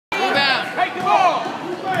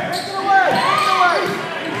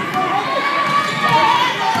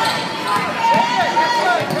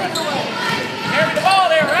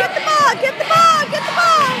Get the ball! Get the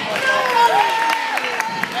ball!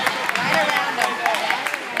 Right around him.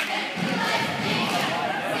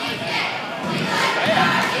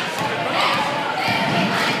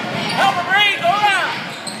 Help him, Reed! Go around!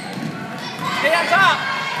 Stay on top!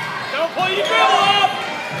 Don't pull your dribble up!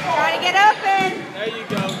 Try to get open. There you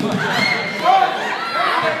go.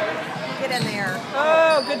 Get in there.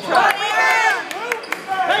 Oh, good try.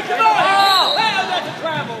 Hey, come on! Hey, I'd like to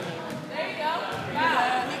travel!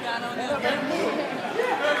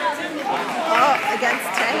 Oh, against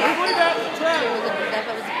Tay. What about the travel? That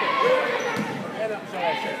was a I'm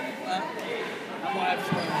sorry, sir. I'm going to have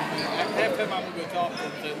to half time I'm going to go talk to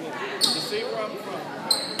him and say, look, to see where I'm from,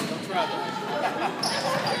 don't travel.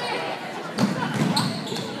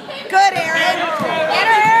 Good, Aaron. Get her,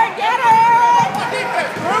 Aaron! Get her, Aaron!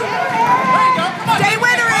 Stay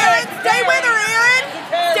with her, Aaron. Stay with her, Aaron.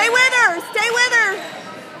 Stay with her. Stay with her.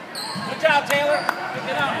 Good job, Taylor.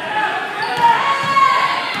 Get out.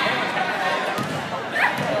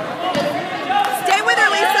 Stay with her,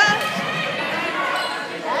 Lisa.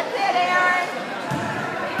 That's it, Aaron.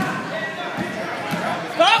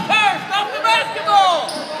 Stop her! Stop the basketball!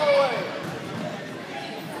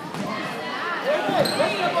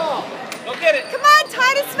 Go get it. Come on,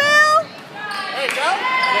 Titusville. There you go.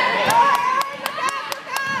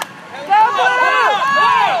 Go, Blue.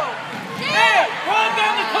 Hey, run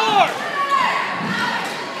down the court.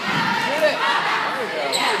 Get it.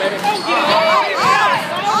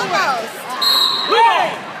 Almost. Hey!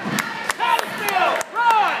 Titusville,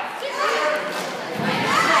 run!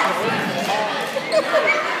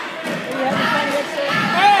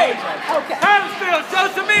 Hey! Titusville, show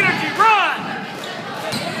some energy, run!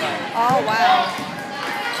 Oh, wow.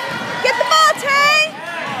 Get the ball, Tay.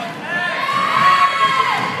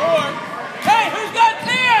 Hey, who's got 10?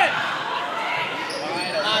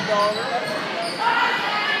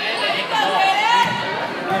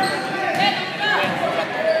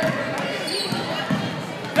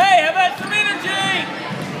 Hey, how about some energy?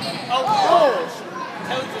 Oh.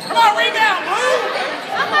 Come on, rebound, Blue!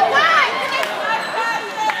 Oh my God!